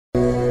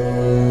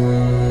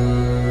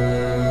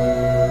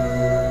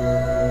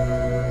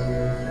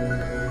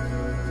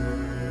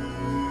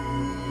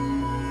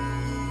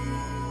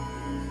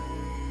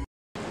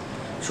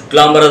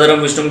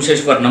शुक्लांबरधरं विष्णुं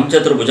शशिवर्णं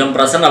चतुर्भुजं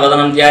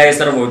प्रसन्नवदनं ध्याये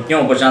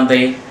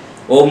सर्वविघ्नोपशान्तये।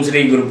 ओम श्री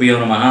गुरुभ्यो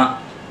नमः।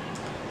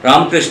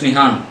 राम कृष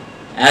निहान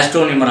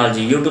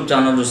एस्ट्रोन्यूमरालजी यूट्यूब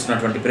चैनल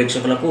చూస్తున్నటువంటి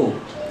ప్రేక్షకులకు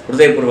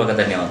హృదయపూర్వక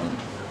ధన్యవాదాలు।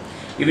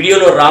 ఈ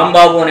వీడియోలో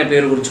రాంబాబు అనే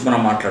పేరు గురించి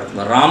మనం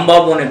మాట్లాడుతున్నాం।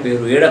 రాంబాబు అనే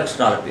పేరు 7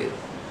 అక్షరాల పేరు।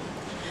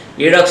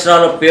 7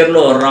 అక్షరాల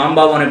పేరులో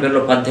రాంబాబు అనే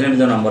పేరులో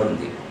 18వ నంబర్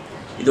ఉంది।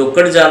 ఇది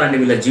ఒక్కటి చాలండి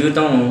వీళ్ళ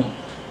జీవితం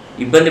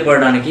ఇబ్బంది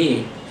పడడానికి,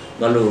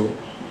 వాళ్ళు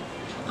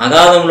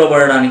అగాధంలో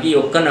పడడానికి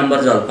ఒక్క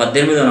నెంబర్ చాలు,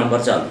 18వ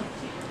నంబర్ చాలు।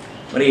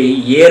 మరి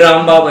ఏ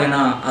రాంబాబు అయినా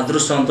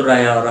అదృష్టవంతుడు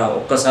అయ్యారా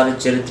ఒక్కసారి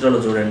చరిత్రలో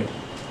చూడండి,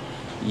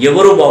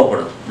 ఎవరు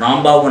బాగుపడరు।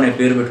 రాంబాబు అనే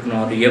పేరు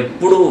పెట్టుకున్నవారు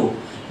ఎప్పుడూ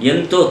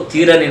ఎంతో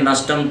తీరని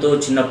నష్టంతో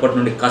చిన్నప్పటి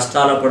నుండి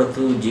కష్టాల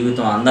పడుతూ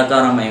జీవితం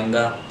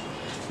అంధకారమయంగా,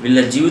 వీళ్ళ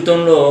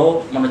జీవితంలో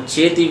మన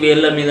చేతి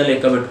వేళ్ళ మీద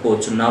లెక్క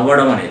పెట్టుకోవచ్చు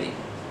నవ్వడం అనేది।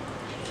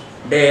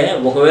 అంటే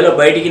ఒకవేళ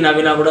బయటికి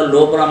నవ్వినా కూడా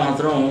లోపల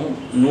మాత్రం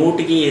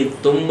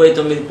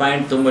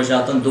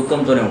 99.9%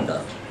 దుఃఖంతోనే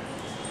ఉంటారు।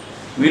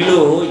 వీళ్ళు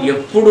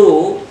ఎప్పుడూ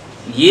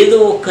ఏదో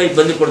ఒక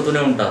ఇబ్బంది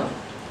పడుతూనే ఉంటారు।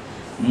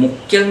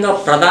 ముఖ్యంగా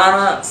ప్రధాన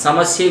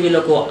సమస్య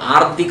వీళ్ళకు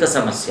ఆర్థిక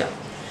సమస్య।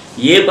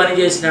 ఏ పని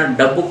చేసినా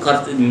డబ్బు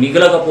ఖర్చు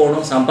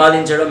మిగలకపోవడం,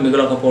 సంపాదించడం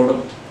మిగలకపోవడం,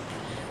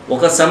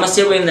 ఒక సమస్య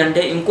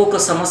పోయిందంటే ఇంకొక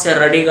సమస్య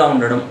రెడీగా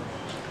ఉండడం।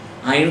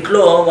 ఆ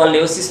ఇంట్లో వాళ్ళు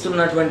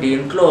నివసిస్తున్నటువంటి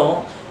ఇంట్లో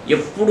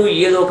ఎప్పుడు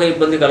ఏదో ఒక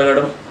ఇబ్బంది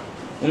కలగడం,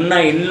 ఉన్న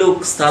ఇల్లు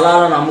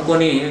స్థలాలను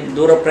అమ్ముకొని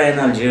దూర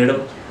ప్రయాణాలు చేయడం,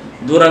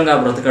 దూరంగా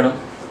బ్రతకడం,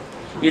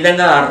 ఈ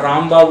విధంగా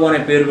రాంబాబు అనే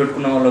పేరు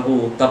పెట్టుకున్న వాళ్ళకు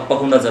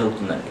తప్పకుండా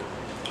జరుగుతుందండి।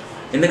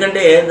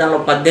 ఎందుకంటే దానిలో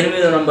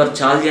 18వ నంబర్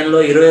చాల్జియన్లో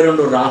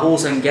 22 రాహువు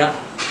సంఖ్య,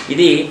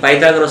 ఇది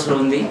పైథాగరస్లో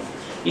ఉంది।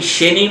 ఈ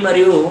శని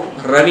మరియు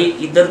రవి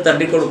ఇద్దరు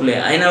తండ్రి కొడుకులే,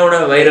 అయినా కూడా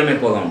వైరం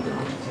ఎక్కువగా ఉంటుంది।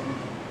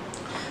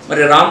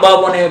 మరి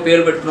రాంబాబు అనే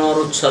పేరు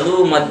పెట్టుకున్నవారు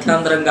చదువు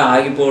మధ్యాంతరంగా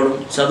ఆగిపోవడం,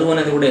 చదువు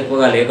అనేది కూడా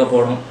ఎక్కువగా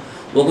లేకపోవడం,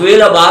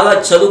 ఒకవేళ బాగా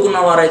చదువుకున్న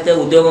వారైతే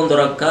ఉద్యోగం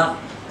దొరక్క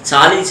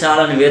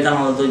చాలని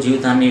వేతనాలతో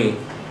జీవితాన్ని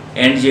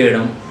ఎండ్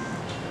చేయడం,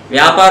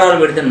 వ్యాపారాలు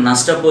పెడితే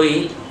నష్టపోయి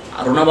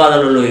రుణ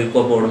బాధలలో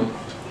ఇరుక్కుపోవడం,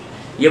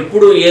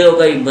 ఎప్పుడు ఏదో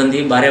ఒక ఇబ్బంది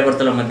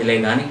భార్యాభర్తల మధ్యలే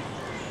కానీ,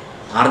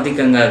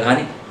 ఆర్థికంగా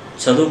కానీ,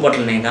 చదువు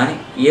పట్లనే కానీ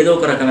ఏదో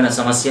ఒక రకమైన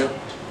సమస్య।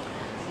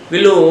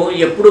 వీళ్ళు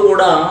ఎప్పుడు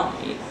కూడా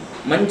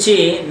మంచి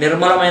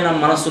నిర్మలమైన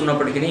మనసు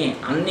ఉన్నప్పటికీ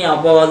అన్ని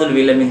అపవాదులు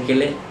వీళ్ళ మీదకి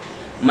వెళ్ళే,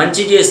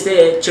 మంచి చేస్తే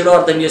చెడు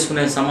అర్థం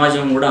చేసుకునే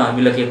సమాజం కూడా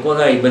వీళ్ళకి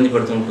ఎక్కువగా ఇబ్బంది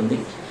పడుతూ ఉంటుంది।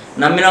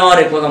 నమ్మిన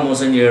వారు ఎక్కువగా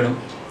మోసం చేయడం,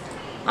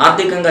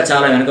 ఆర్థికంగా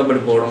చాలా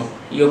వెనుకబడిపోవడం,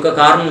 ఈ యొక్క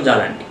కారణం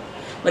చాలండి।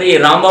 మరి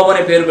రాంబాబు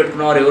అనే పేరు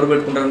పెట్టుకున్న వారు ఎవరు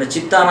పెట్టుకుంటారంటే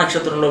చిత్తా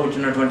నక్షత్రంలో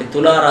పుట్టినటువంటి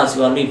తులారాశి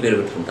వాళ్ళు ఈ పేరు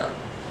పెట్టుకుంటారు।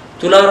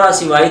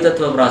 తులారాశి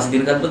వాయుతత్వ రాశి,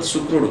 దీనికి అధిపతి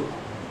శుక్రుడు।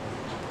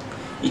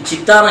 ఈ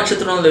చిత్తా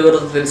నక్షత్రంలో ఎవరో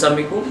తెలుసా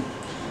మీకు?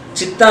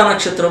 చిత్తా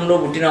నక్షత్రంలో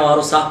పుట్టిన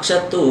వారు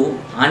సాక్షాత్తు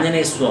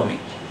ఆంజనేయ స్వామి।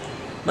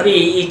 మరి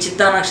ఈ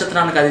చిత్తా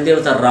నక్షత్రానికి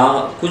అధిదేవత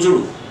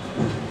కుజుడు।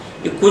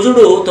 ఈ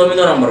కుజుడు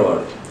 9వ నంబర్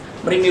వాడు।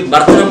 మరి మీ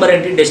బర్త్ నెంబర్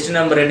ఏంటి, డెస్టినీ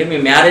నెంబర్ ఏంటి, మీ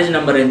మ్యారేజ్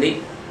నెంబర్ ఏంటి,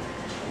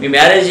 మీ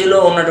మ్యారేజీలో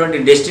ఉన్నటువంటి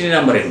డెస్టినీ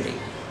నెంబర్ ఏంటి,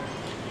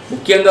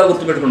 ముఖ్యంగా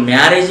గుర్తుపెట్టుకోండి।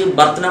 Marriage,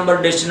 birth number,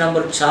 destiny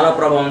number చాలా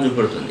ప్రభావం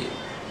చూపెడుతుంది।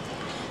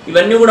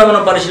 ఇవన్నీ కూడా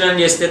మనం పరిశీలన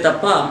చేస్తే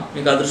తప్ప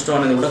మీకు అదృష్టం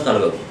అనేది కూడా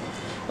కలగదు।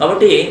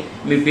 కాబట్టి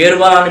మీ పేరు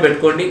బలాన్ని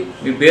పెట్టుకోండి,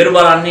 మీ పేరు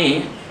బలాన్ని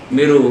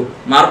మీరు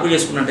మార్పు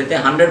చేసుకున్నట్టయితే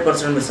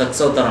 100% మీరు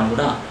సక్సెస్ అవుతారని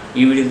కూడా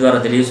ఈ వీడియో ద్వారా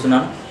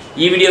తెలియజేస్తున్నాను।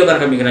 ఈ వీడియో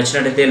కనుక మీకు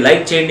నచ్చినట్టయితే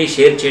లైక్ చేయండి,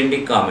 షేర్ చేయండి,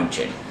 కామెంట్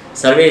చేయండి।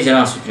 సర్వే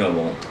జనా సుఖినో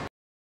భవంతు।